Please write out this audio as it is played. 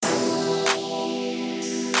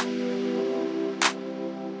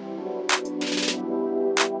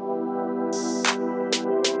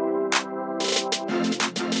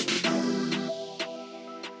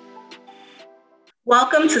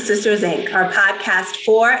Welcome to Sisters Inc., our podcast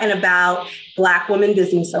for and about Black women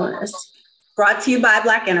business owners. Brought to you by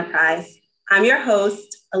Black Enterprise. I'm your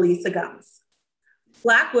host, Elisa Gums.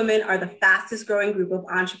 Black women are the fastest growing group of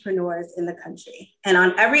entrepreneurs in the country. And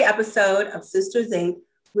on every episode of Sisters Inc.,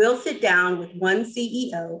 we'll sit down with one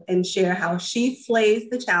CEO and share how she slays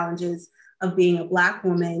the challenges of being a Black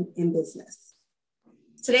woman in business.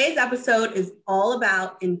 Today's episode is all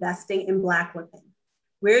about investing in Black women.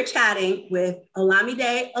 We're chatting with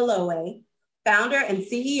Olamide Olowe, founder and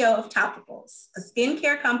CEO of Topicals, a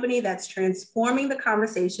skincare company that's transforming the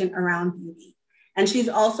conversation around beauty. And she's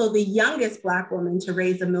also the youngest Black woman to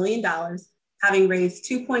raise $1 million, having raised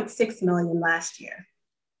 $2.6 million last year.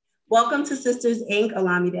 Welcome to Sisters Inc.,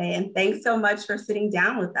 Olamide, and thanks so much for sitting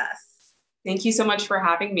down with us. Thank you so much for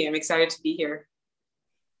having me. I'm excited to be here.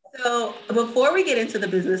 So before we get into the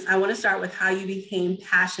business, I want to start with how you became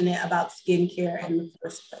passionate about skincare in the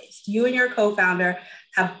first place. You and your co-founder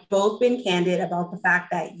have both been candid about the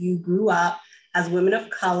fact that you grew up as women of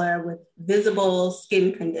color with visible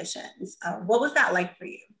skin conditions. What was that like for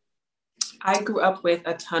you? I grew up with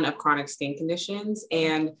a ton of chronic skin conditions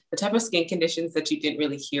and the type of skin conditions that you didn't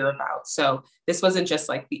really hear about. So this wasn't just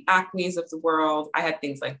like the acnes of the world. I had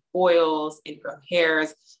things like boils, ingrown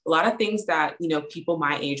hairs, a lot of things that, people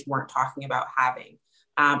my age weren't talking about having.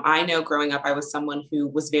 I know growing up, I was someone who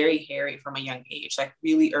was very hairy from a young age, like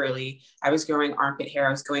really early. I was growing armpit hair.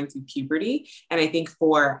 I was going through puberty. And I think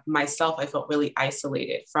for myself, I felt really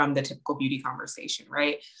isolated from the typical beauty conversation,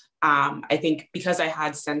 right? I think because I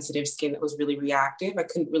had sensitive skin that was really reactive, I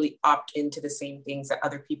couldn't really opt into the same things that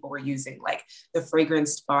other people were using, like the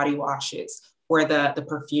fragranced body washes or the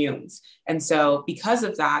perfumes. And so because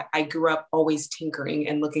of that, I grew up always tinkering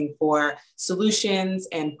and looking for solutions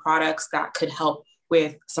and products that could help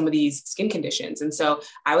with some of these skin conditions. And so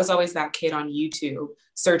I was always that kid on YouTube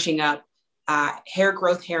searching up hair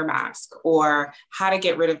growth hair mask or how to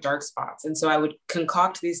get rid of dark spots. And so I would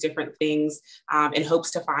concoct these different things in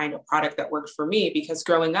hopes to find a product that worked for me, because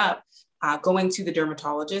growing up, going to the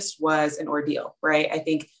dermatologist was an ordeal, right? I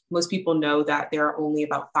think most people know that there are only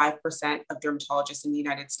about 5% of dermatologists in the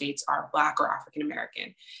United States are Black or African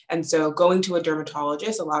American. And so going to a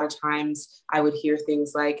dermatologist, a lot of times I would hear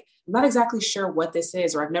things like, I'm not exactly sure what this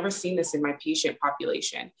is, or I've never seen this in my patient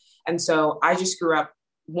population. And so I just grew up,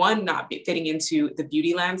 one, not fitting into the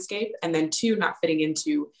beauty landscape, and then two, not fitting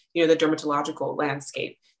into, the dermatological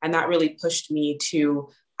landscape. And that really pushed me to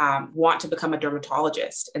want to become a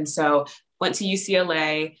dermatologist. And so went to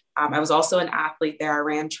UCLA. I was also an athlete there. I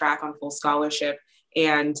ran track on full scholarship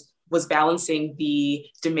and was balancing the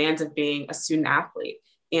demands of being a student athlete.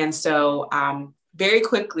 And so very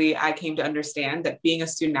quickly, I came to understand that being a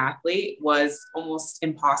student athlete was almost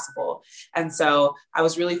impossible. And so I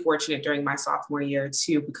was really fortunate during my sophomore year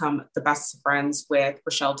to become the best friends with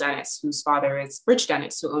Rochelle Dennis, whose father is Rich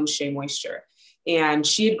Dennis, who owns Shea Moisture. And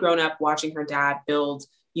she had grown up watching her dad build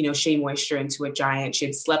Shea Moisture into a giant. She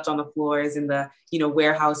had slept on the floors in the,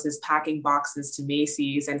 warehouses, packing boxes to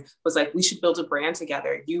Macy's, and was like, we should build a brand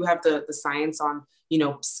together. You have the science on,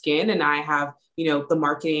 skin, and I have, the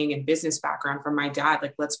marketing and business background from my dad.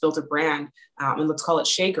 Like, let's build a brand and let's call it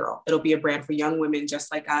Shea Girl. It'll be a brand for young women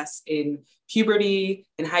just like us in puberty,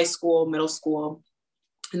 in high school, middle school.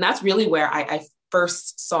 And that's really where I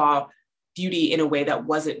first saw beauty in a way that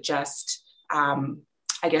wasn't just,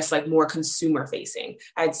 like more consumer facing.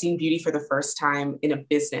 I had seen beauty for the first time in a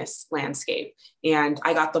business landscape, and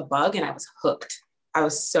I got the bug and I was hooked. I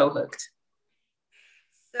was so hooked.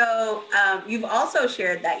 So you've also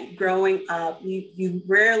shared that growing up, you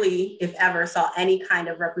rarely, if ever, saw any kind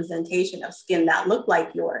of representation of skin that looked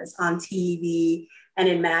like yours on TV and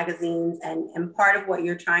in magazines. And part of what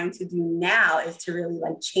you're trying to do now is to really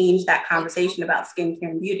change that conversation about skincare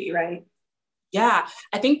and beauty, right? Yeah,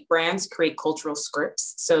 I think brands create cultural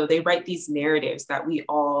scripts. So they write these narratives that we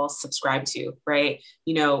all subscribe to, right?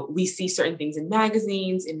 We see certain things in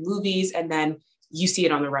magazines, in movies, and then you see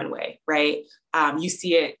it on the runway, right? You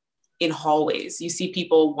see it in hallways. You see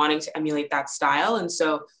people wanting to emulate that style. And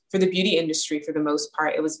so for the beauty industry, for the most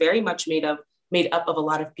part, it was very much made up of a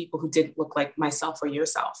lot of people who didn't look like myself or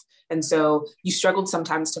yourself. And so you struggled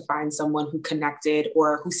sometimes to find someone who connected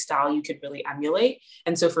or whose style you could really emulate.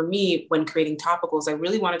 And so for me, when creating Topicals, I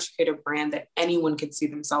really wanted to create a brand that anyone could see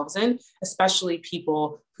themselves in, especially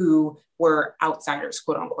people who were outsiders,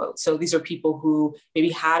 quote unquote. So these are people who maybe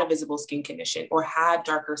had a visible skin condition or had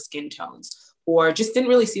darker skin tones or just didn't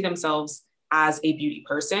really see themselves as a beauty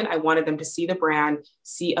person. I wanted them to see the brand,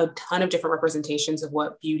 see a ton of different representations of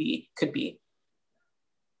what beauty could be.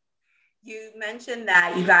 You mentioned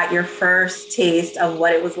that you got your first taste of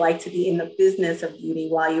what it was like to be in the business of beauty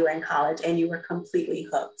while you were in college, and you were completely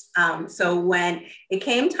hooked. So when it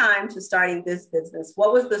came time to starting this business,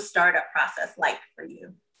 what was the startup process like for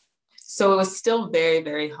you? So it was still very,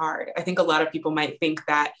 very hard. I think a lot of people might think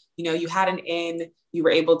that, you had an in, you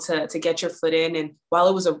were able to get your foot in. And while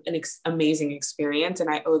it was amazing experience, and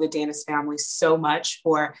I owe the Danis family so much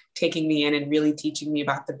for taking me in and really teaching me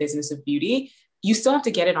about the business of beauty, you still have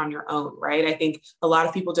to get it on your own, right? I think a lot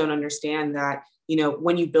of people don't understand that,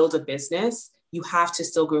 when you build a business, you have to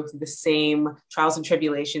still go through the same trials and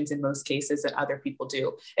tribulations in most cases that other people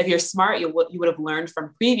do. If you're smart, you would have learned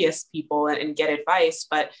from previous people and get advice,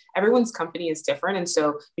 but everyone's company is different. And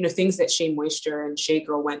so, things that Shea Moisture and Shea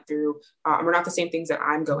Girl went through are not the same things that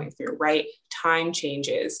I'm going through, right? Time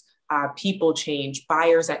changes, people change,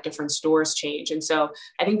 buyers at different stores change. And so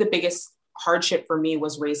I think the biggest hardship for me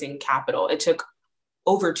was raising capital. It took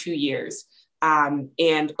over 2 years.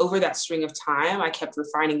 And over that string of time, I kept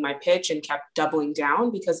refining my pitch and kept doubling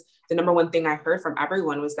down, because the number one thing I heard from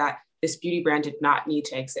everyone was that this beauty brand did not need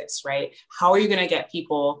to exist, right? How are you going to get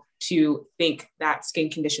people to think that skin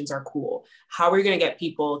conditions are cool? How are you going to get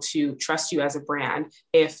people to trust you as a brand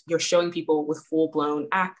if you're showing people with full-blown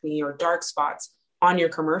acne or dark spots on your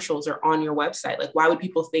commercials or on your website? Like, why would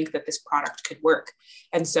people think that this product could work?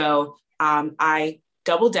 And so I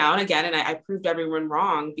doubled down again, and I proved everyone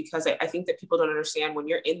wrong, because I think that people don't understand, when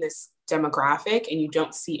you're in this demographic and you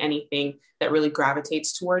don't see anything that really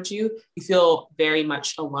gravitates towards you, you feel very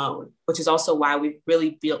much alone, which is also why we've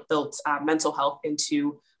really built mental health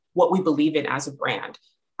into what we believe in as a brand.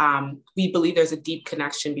 We believe there's a deep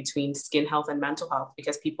connection between skin health and mental health,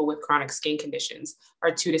 because people with chronic skin conditions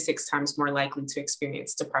are 2 to 6 times more likely to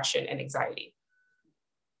experience depression and anxiety.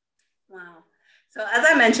 Wow. So as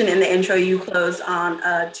I mentioned in the intro, you closed on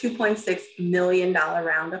a $2.6 million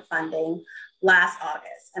round of funding last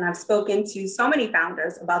August. And I've spoken to so many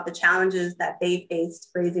founders about the challenges that they faced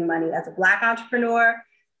raising money as a Black entrepreneur,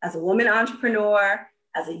 as a woman entrepreneur,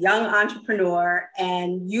 as a young entrepreneur,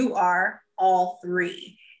 and you are all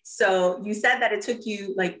three. So you said that it took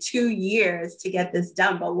you like 2 years to get this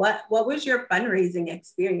done, but what was your fundraising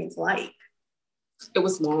experience like? It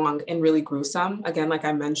was long and really gruesome. Again, like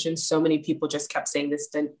I mentioned, so many people just kept saying this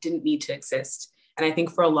didn't need to exist. And I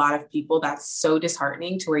think for a lot of people, that's so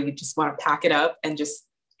disheartening, to where you just want to pack it up and just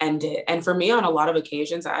end it. And for me, on a lot of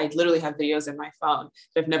occasions, I literally have videos in my phone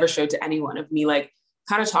that I've never showed to anyone of me, like,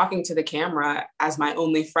 kind of talking to the camera as my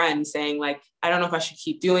only friend, saying, like, I don't know if I should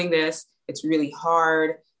keep doing this. It's really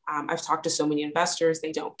hard. I've talked to so many investors.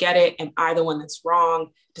 They don't get it. Am I the one that's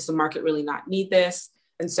wrong? Does the market really not need this?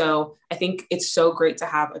 And so I think it's so great to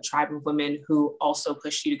have a tribe of women who also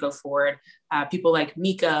push you to go forward. People like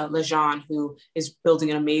Mika Lejean, who is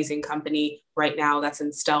building an amazing company right now that's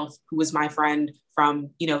in stealth, who was my friend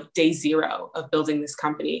from, day zero of building this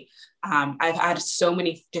company. I've had so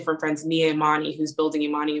many different friends, Nia Imani, who's building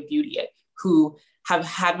Imani Beauty, who have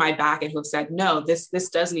had my back and who have said, no, this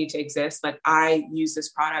does need to exist. Like, I use this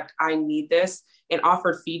product, I need this, and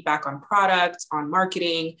offered feedback on products, on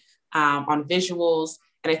marketing, on visuals.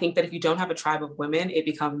 And I think that if you don't have a tribe of women, it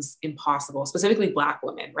becomes impossible, specifically Black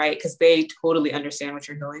women, right? Because they totally understand what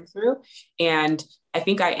you're going through. And I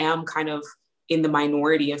think I am kind of in the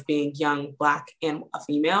minority of being young, Black, and a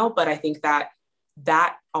female, but I think that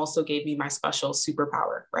also gave me my special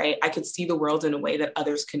superpower, right? I could see the world in a way that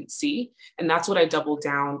others couldn't see. And that's what I doubled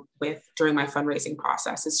down with during my fundraising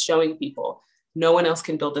process, is showing people no one else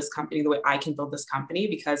can build this company the way I can build this company,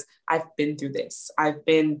 because I've been through this. I've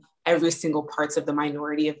been every single parts of the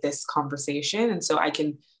minority of this conversation. And so I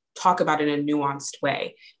can talk about it in a nuanced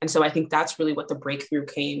way. And so I think that's really what the breakthrough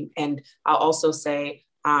came. And I'll also say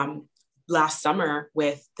last summer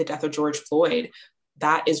with the death of George Floyd,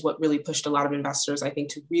 that is what really pushed a lot of investors, I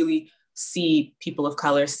think, to really see people of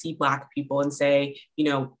color, see Black people, and say,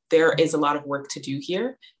 there is a lot of work to do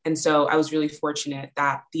here. And so I was really fortunate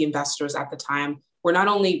that the investors at the time were not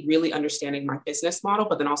only really understanding my business model,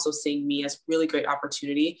 but then also seeing me as a really great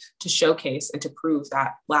opportunity to showcase and to prove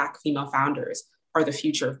that Black female founders are the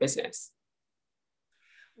future of business.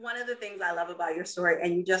 One of the things I love about your story,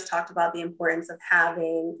 and you just talked about the importance of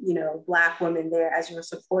having, Black women there as your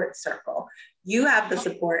support circle. You have the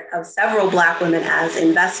support of several Black women as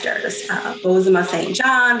investors. Bozoma St.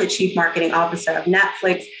 John, the Chief Marketing Officer of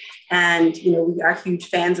Netflix, and we are huge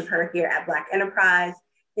fans of her here at Black Enterprise.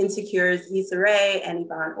 Insecure's Issa Rae and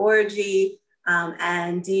Yvonne Orji,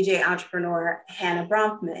 and DJ entrepreneur Hannah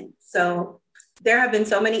Bronfman. So there have been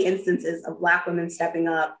so many instances of Black women stepping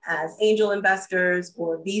up as angel investors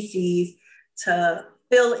or VCs to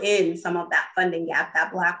fill in some of that funding gap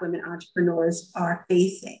that Black women entrepreneurs are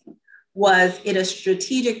facing. Was it a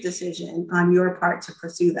strategic decision on your part to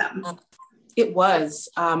pursue them? It was.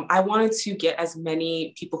 I wanted to get as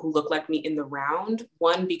many people who look like me in the round.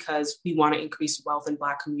 One, because we want to increase wealth in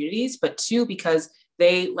Black communities, but two, because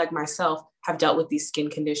they, like myself, have dealt with these skin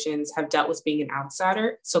conditions, have dealt with being an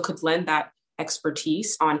outsider, so could lend that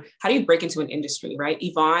expertise on how do you break into an industry, right?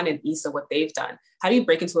 Yvonne and Issa, what they've done. How do you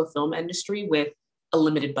break into a film industry with a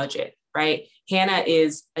limited budget, right? Hannah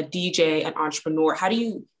is a DJ, an entrepreneur. How do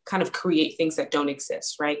you kind of create things that don't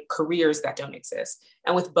exist, right? Careers that don't exist.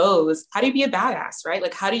 And with Bose, how do you be a badass, right?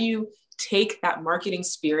 Like, how do you take that marketing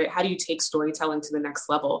spirit? How do you take storytelling to the next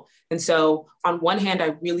level? And so on one hand,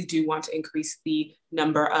 I really do want to increase the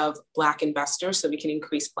number of Black investors so we can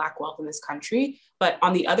increase Black wealth in this country. But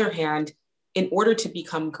on the other hand, in order to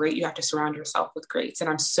become great, you have to surround yourself with greats. And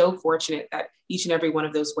I'm so fortunate that each and every one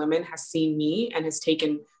of those women has seen me and has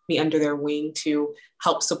taken me under their wing to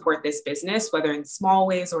help support this business, whether in small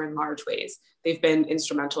ways or in large ways. They've been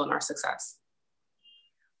instrumental in our success.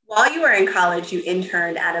 While you were in college, you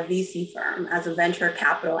interned at a VC firm as a venture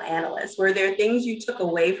capital analyst. Were there things you took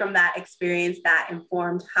away from that experience that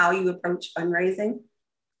informed how you approach fundraising?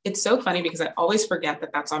 It's so funny because I always forget that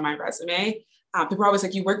that's on my resume. People are always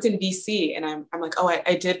like, you worked in VC. And I'm like, oh,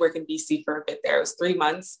 I did work in VC for a bit there. It was 3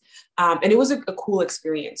 months. And it was a cool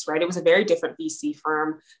experience, right? It was a very different VC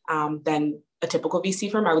firm than a typical VC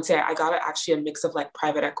firm. I would say I got actually a mix of like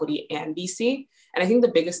private equity and VC. And I think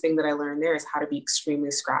the biggest thing that I learned there is how to be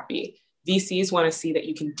extremely scrappy. VCs want to see that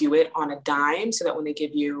you can do it on a dime so that when they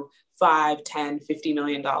give you 5, 10, $50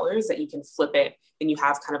 million, that you can flip it and you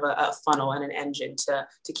have kind of a funnel and an engine to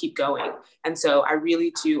keep going. And so I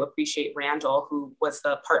really do appreciate Randall, who was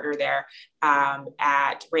the partner there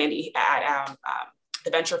at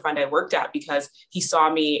the venture fund I worked at, because he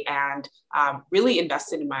saw me and really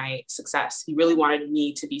invested in my success. He really wanted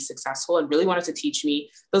me to be successful and really wanted to teach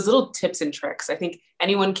me those little tips and tricks. I think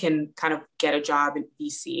anyone can kind of get a job in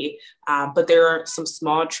VC, but there are some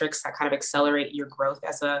small tricks that kind of accelerate your growth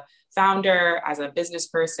as a founder, as a business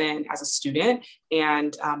person, as a student.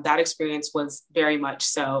 And that experience was very much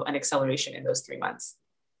so an acceleration in those 3 months.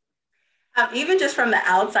 Even just from the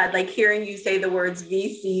outside, like hearing you say the words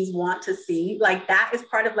VCs want to see, like that is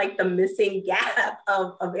part of like the missing gap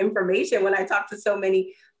of information when I talk to so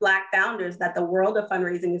many Black founders, that the world of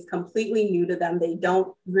fundraising is completely new to them. They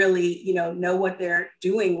don't really, know what they're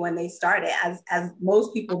doing when they start it, as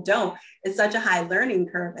most people don't. It's such a high learning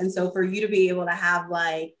curve. And so for you to be able to have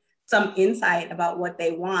like some insight about what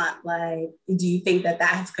they want, like, do you think that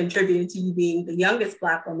has contributed to you being the youngest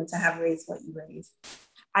Black woman to have raised what you raised?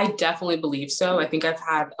 I definitely believe so. I think I've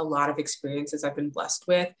had a lot of experiences I've been blessed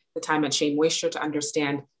with, the time at Shea Moisture, to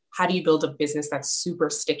understand how do you build a business that's super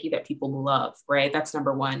sticky that people love, right? That's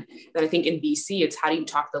number one. Then I think in VC, it's how do you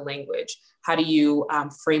talk the language? How do you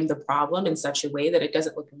frame the problem in such a way that it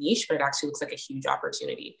doesn't look niche, but it actually looks like a huge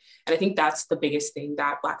opportunity? And I think that's the biggest thing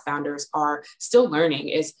that Black founders are still learning,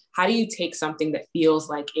 is how do you take something that feels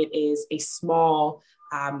like it is a small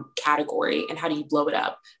category and how do you blow it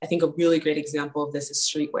up? I think a really great example of this is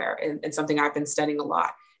streetwear, and something I've been studying a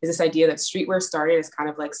lot is this idea that streetwear started as kind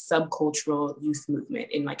of like subcultural youth movement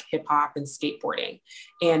in like hip hop and skateboarding.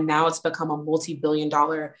 And now it's become a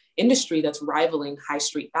multi-billion-dollar industry that's rivaling high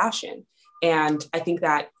street fashion. And I think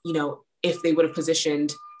that, if they would have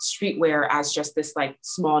positioned streetwear as just this like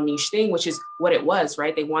small niche thing, which is what it was,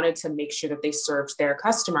 right? They wanted to make sure that they served their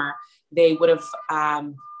customer. They would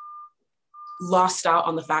have lost out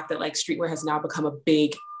on the fact that like streetwear has now become a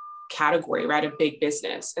big category, right? A big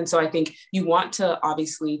business. And so I think you want to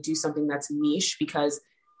obviously do something that's niche, because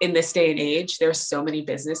in this day and age, there's so many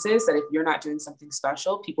businesses that if you're not doing something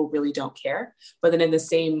special, people really don't care. But then in the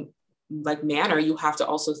same like manner, you have to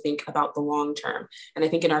also think about the long term. And I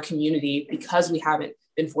think in our community, because we haven't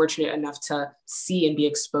been fortunate enough to see and be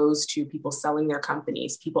exposed to people selling their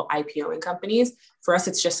companies, people IPOing companies, for us,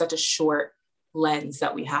 it's just such a short lens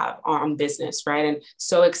that we have on business, right? And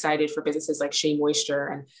so excited for businesses like Shea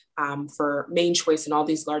Moisture and for Mane Choice and all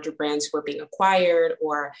these larger brands who are being acquired,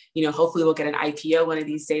 or, hopefully we'll get an IPO one of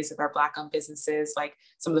these days of our Black-owned businesses, like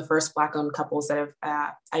some of the first Black-owned couples that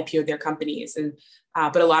have IPO'd their companies. And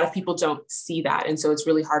but a lot of people don't see that. And so it's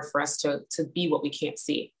really hard for us to be what we can't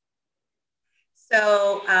see.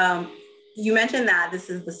 So you mentioned that this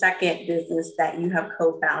is the second business that you have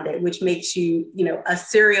co-founded, which makes you, a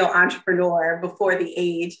serial entrepreneur before the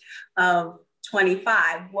age of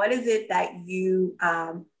 25. What is it that you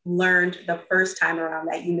learned the first time around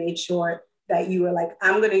that you made sure that you were like,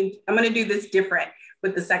 I'm gonna do this different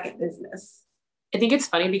with the second business? I think it's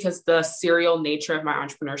funny because the serial nature of my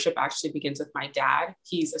entrepreneurship actually begins with my dad.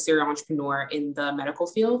 He's a serial entrepreneur in the medical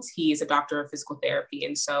field. He's a doctor of physical therapy,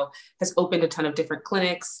 and so has opened a ton of different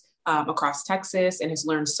clinics across Texas, and has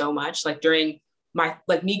learned so much. Like during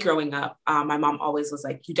me growing up, my mom always was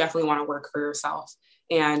like, you definitely want to work for yourself.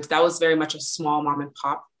 And that was very much a small mom and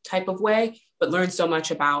pop type of way, but learned so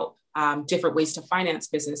much about different ways to finance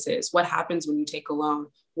businesses. What happens when you take a loan?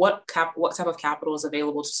 What type of capital is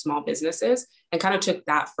available to small businesses, and kind of took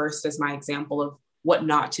that first as my example of what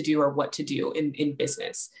not to do or what to do in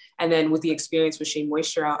business. And then with the experience with Shea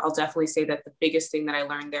Moisture, I'll definitely say that the biggest thing that I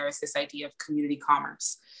learned there is this idea of community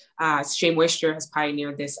commerce. Shea Moisture has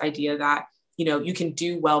pioneered this idea that, you can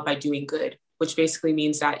do well by doing good, which basically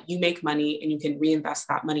means that you make money and you can reinvest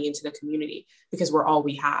that money into the community because we're all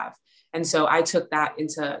we have. And so I took that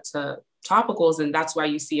into topicals, and that's why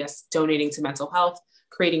you see us donating to mental health,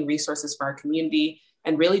 creating resources for our community,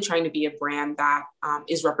 and really trying to be a brand that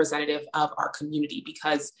is representative of our community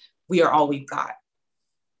because we are all we've got.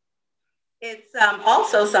 It's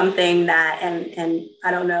also something that, and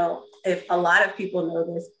I don't know if a lot of people know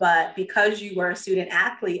this, but because you were a student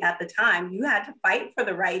athlete at the time, you had to fight for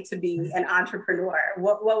the right to be an entrepreneur.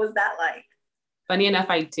 What was that like? Funny enough,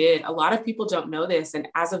 I did. A lot of people don't know this. And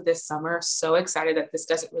as of this summer, so excited that this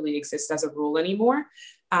doesn't really exist as a rule anymore.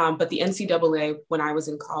 But the NCAA, when I was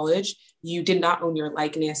in college, you did not own your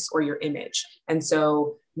likeness or your image. And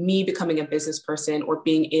so me becoming a business person or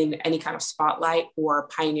being in any kind of spotlight or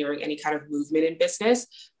pioneering any kind of movement in business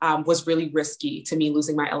was really risky to me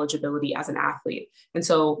losing my eligibility as an athlete. And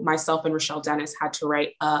so myself and Rochelle Dennis had to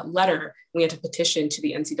write a letter. We had to petition to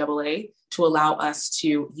the NCAA to allow us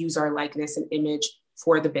to use our likeness and image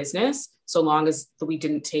for the business, so long as we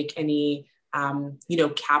didn't take any,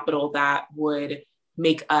 capital that would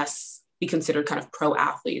make us be considered kind of pro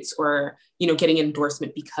athletes or, getting an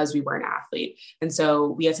endorsement because we were an athlete. And so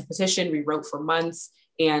we had to petition, we wrote for months,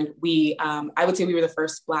 and I would say we were the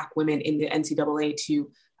first Black women in the NCAA to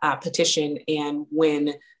petition and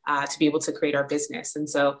win to be able to create our business. And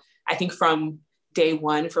so I think from day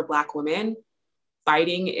one for Black women,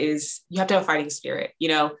 fighting is, you have to have a fighting spirit,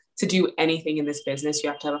 to do anything in this business, you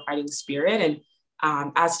have to have a fighting spirit. And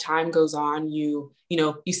as time goes on, you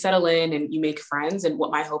settle in and you make friends. And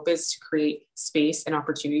what my hope is to create space and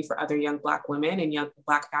opportunity for other young Black women and young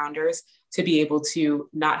Black founders to be able to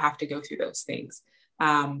not have to go through those things.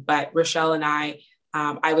 But Rochelle and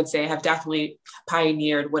I would say have definitely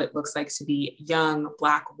pioneered what it looks like to be a young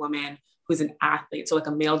Black woman who's an athlete, so like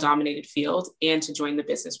a male dominated field, and to join the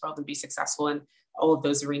business world and be successful in all of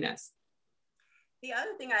those arenas. The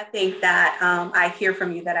other thing I think that I hear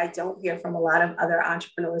from you that I don't hear from a lot of other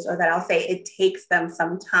entrepreneurs, or that I'll say it takes them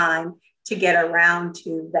some time to get around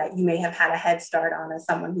to, that you may have had a head start on as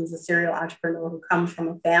someone who's a serial entrepreneur who comes from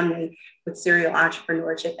a family with serial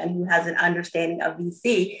entrepreneurship and who has an understanding of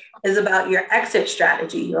VC, is about your exit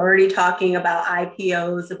strategy. You're already talking about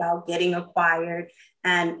IPOs, about getting acquired.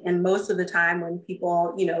 And most of the time when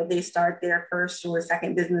people, they start their first or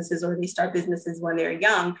second businesses, or they start businesses when they're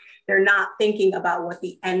young, they're not thinking about what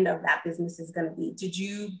the end of that business is going to be. Did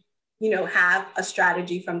you, have a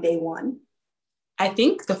strategy from day one? I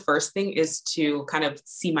think the first thing is to kind of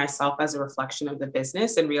see myself as a reflection of the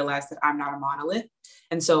business and realize that I'm not a monolith.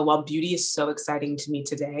 And so while beauty is so exciting to me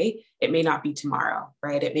today, it may not be tomorrow,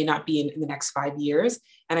 right? It may not be in the next 5 years.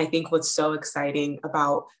 And I think what's so exciting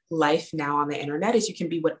about life now on the internet is you can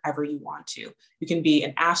be whatever you want to. You can be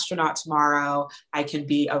an astronaut tomorrow. I can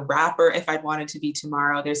be a rapper if I wanted to be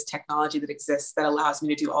tomorrow. There's technology that exists that allows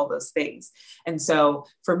me to do all those things. And so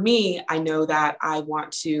for me, I know that I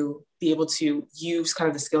want to be able to use kind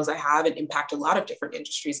of the skills I have and impact a lot of different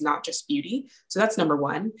industries, not just beauty. So that's number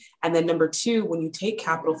one. And then number two, when you take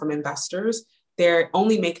capital from investors, they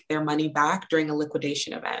only make their money back during a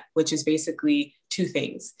liquidation event, which is basically two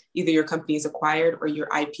things. Either your company is acquired or your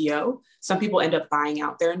IPO. Some people end up buying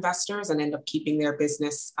out their investors and end up keeping their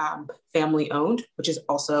business family owned, which is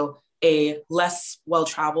also a less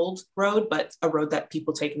well-traveled road, but a road that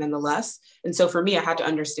people take nonetheless. And so for me, I had to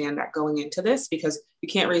understand that going into this, because you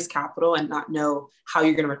can't raise capital and not know how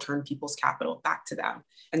you're going to return people's capital back to them.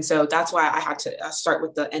 And so that's why I had to start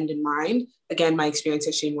with the end in mind. Again, my experience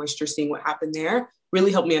at Shea Moisture, seeing what happened there,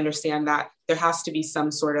 really helped me understand that there has to be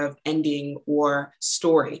some sort of ending or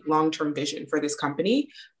story, long-term vision for this company.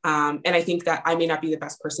 And I think that I may not be the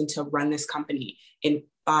best person to run this company in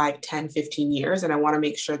 5, 10, 15 years. And I want to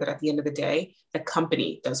make sure that at the end of the day, the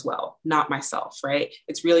company does well, not myself, right?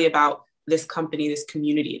 It's really about this company, this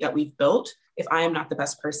community that we've built. If I am not the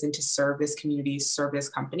best person to serve this community, serve this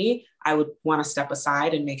company, I would want to step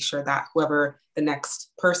aside and make sure that whoever the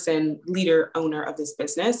next person, leader, owner of this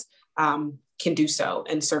business can do so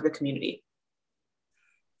and serve the community.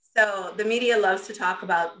 So the media loves to talk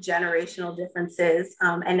about generational differences,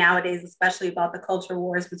 and nowadays, especially about the culture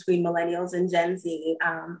wars between millennials and Gen Z.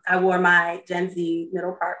 I wore my Gen Z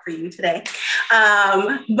middle part for you today.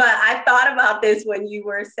 But I thought about this when you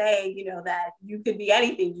were saying, that you could be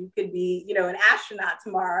anything. You could be, an astronaut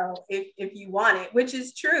tomorrow if you want it, which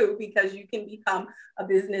is true because you can become a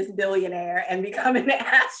business billionaire and become an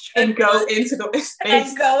astronaut. And go into space.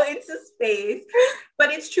 And go into space.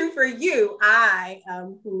 But it's true for you. I,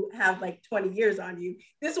 who have like 20 years on you,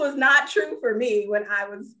 this was not true for me when I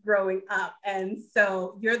was growing up. And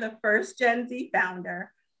so you're the first Gen Z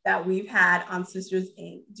founder that we've had on Sisters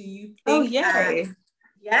Inc. Do you think yes.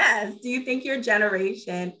 Do you think your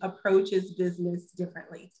generation approaches business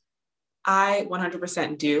differently? I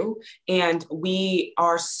 100% do. And we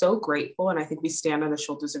are so grateful. And I think we stand on the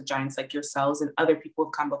shoulders of giants like yourselves and other people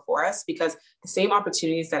who've come before us, because the same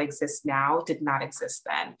opportunities that exist now did not exist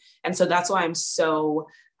then. And so that's why I'm so,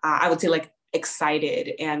 I would say like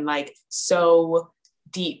excited and like so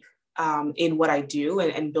deep in what I do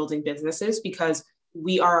and building businesses, because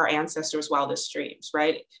we are our ancestors' wildest dreams,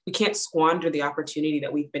 right? We can't squander the opportunity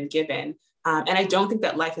that we've been given. And I don't think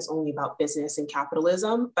that life is only about business and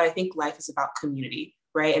capitalism, but I think life is about community,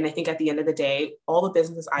 right? And I think at the end of the day, all the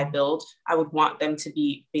businesses I build, I would want them to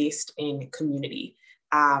be based in community.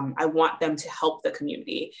 I want them to help the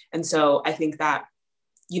community. And so I think that,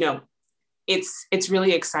 it's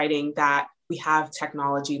really exciting that we have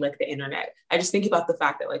technology like the internet. I just think about the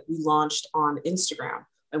fact that like we launched on Instagram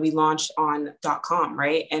and we launched on .com,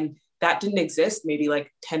 right? And that didn't exist maybe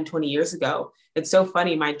like 10, 20 years ago. It's so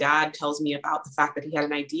funny. My dad tells me about the fact that he had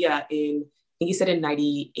an idea in, I think he said in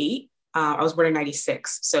 98. I was born in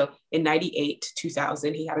 96. So in 98,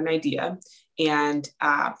 2000, he had an idea and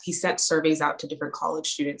he sent surveys out to different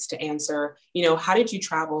college students to answer, how did you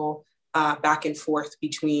travel back and forth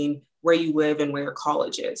between where you live and where your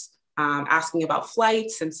college is? Asking about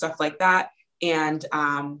flights and stuff like that. And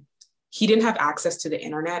he didn't have access to the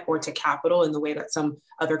internet or to capital in the way that some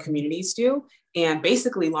other communities do. And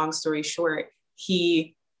basically, long story short,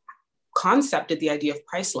 he concepted the idea of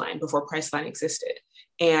Priceline before Priceline existed.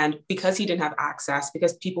 And because he didn't have access,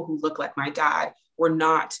 because people who look like my dad were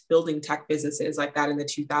not building tech businesses like that in the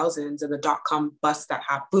 2000s and the dot-com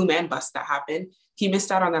boom and bust that happened, he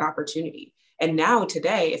missed out on that opportunity. And now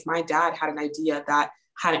today, if my dad had an idea that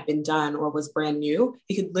hadn't been done or was brand new,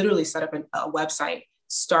 he could literally set up a website,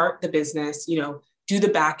 start the business, do the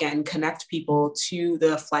back end, connect people to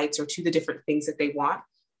the flights or to the different things that they want.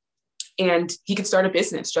 And he could start a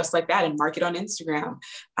business just like that and market on Instagram.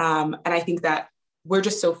 And I think that we're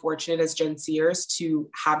just so fortunate as Gen Zers to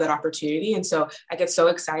have that opportunity. And so I get so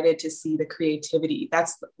excited to see the creativity.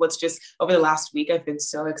 That's what's just over the last week, I've been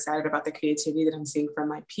so excited about the creativity that I'm seeing from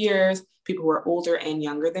my peers, people who are older and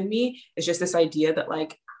younger than me. It's just this idea that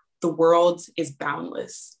like the world is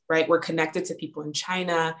boundless, right? We're connected to people in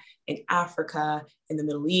China, in Africa, in the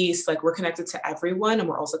Middle East. Like we're connected to everyone and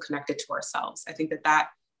we're also connected to ourselves. I think that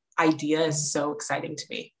idea is so exciting to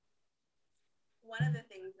me. One of the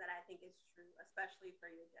things that I think is true, especially for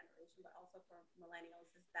your generation, but also for millennials,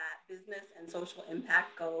 is that business and social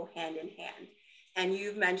impact go hand in hand. And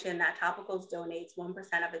you've mentioned that Topicals donates 1%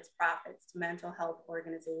 of its profits to mental health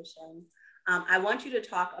organizations. I want you to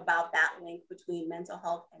talk about that link between mental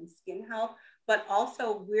health and skin health, but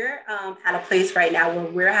also we're at a place right now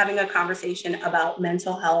where we're having a conversation about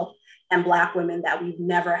mental health and Black women that we've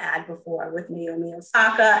never had before with Naomi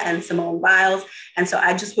Osaka and Simone Biles. And so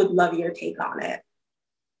I just would love your take on it.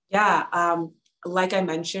 Yeah, like I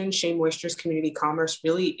mentioned, Shea Moisture's community commerce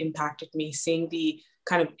really impacted me, seeing the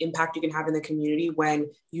kind of impact you can have in the community when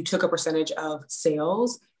you took a percentage of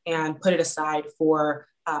sales and put it aside for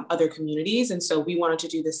other communities. And so we wanted to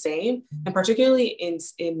do the same, and particularly in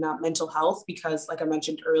mental health, because like I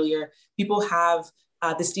mentioned earlier, people have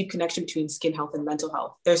this deep connection between skin health and mental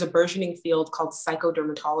health. There's a burgeoning field called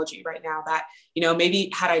psychodermatology right now that, maybe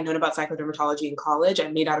had I known about psychodermatology in college, I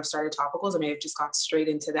may not have started Topicals. I may have just gone straight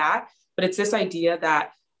into that. But it's this idea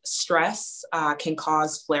that stress can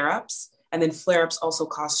cause flare-ups, and then flare-ups also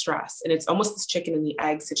cause stress. And it's almost this chicken and the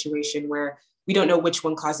egg situation where we don't know which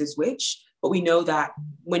one causes which, but we know that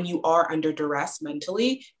when you are under duress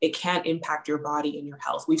mentally, it can impact your body and your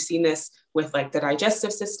health. We've seen this with like the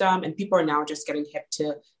digestive system, and people are now just getting hip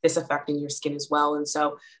to this affecting your skin as well. And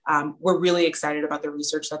so we're really excited about the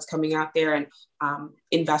research that's coming out there and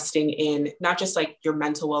investing in not just like your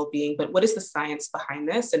mental well-being, but what is the science behind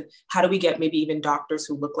this? And how do we get maybe even doctors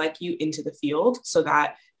who look like you into the field so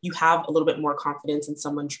that you have a little bit more confidence in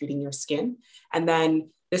someone treating your skin? And then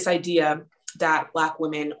this idea that Black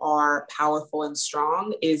women are powerful and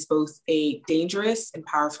strong is both a dangerous and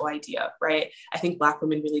powerful idea, right? I think Black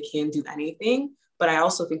women really can do anything, but I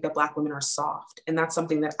also think that Black women are soft. And that's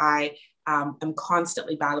something that I am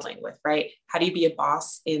constantly battling with, right? How do you be a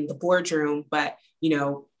boss in the boardroom, but,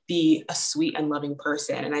 be a sweet and loving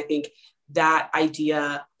person? And I think that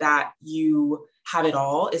idea that you have it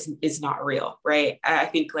all is not real, right? I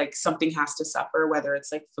think like something has to suffer, whether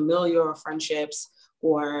it's like familial or friendships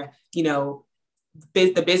or,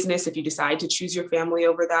 the business, if you decide to choose your family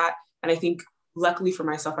over that. And I think luckily for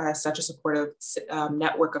myself, I have such a supportive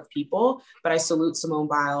network of people, but I salute Simone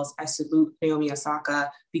Biles, I salute Naomi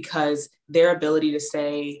Osaka, because their ability to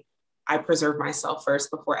say, I preserve myself first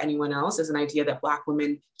before anyone else is an idea that Black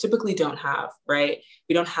women typically don't have, right?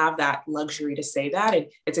 We don't have that luxury to say that. And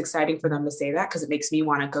it's exciting for them to say that because it makes me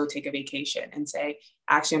want to go take a vacation and say,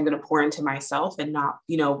 actually, I'm going to pour into myself and not,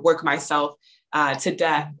 work myself to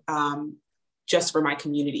death just for my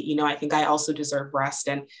community. I think I also deserve rest.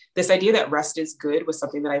 And this idea that rest is good was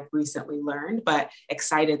something that I've recently learned, but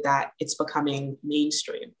excited that it's becoming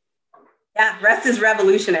mainstream. Yeah, rest is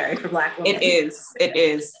revolutionary for Black women. It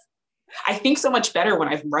is. I think so much better when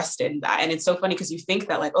I've rested in that. And it's so funny because you think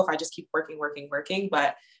that like, if I just keep working,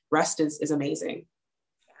 but rest is amazing.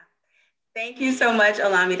 Thank you so much,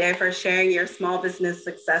 Olamide, for sharing your small business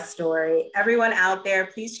success story. Everyone out there,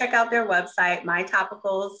 please check out their website,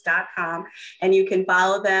 mytopicals.com, and you can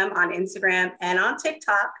follow them on Instagram and on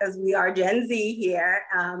TikTok, because we are Gen Z here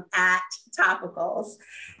at Topicals.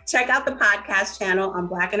 Check out the podcast channel on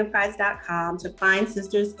blackenterprise.com to find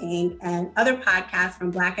Sisters Inc. and other podcasts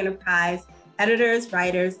from Black Enterprise editors,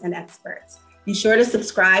 writers, and experts. Be sure to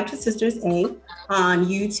subscribe to Sisters Inc. on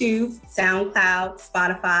YouTube, SoundCloud,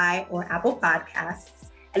 Spotify, or Apple Podcasts.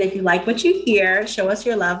 And if you like what you hear, show us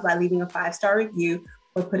your love by leaving a 5-star review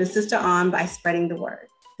or put a sister on by spreading the word.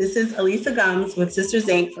 This is Elisa Gums with Sisters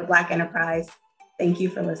Inc. for Black Enterprise. Thank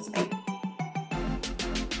you for listening.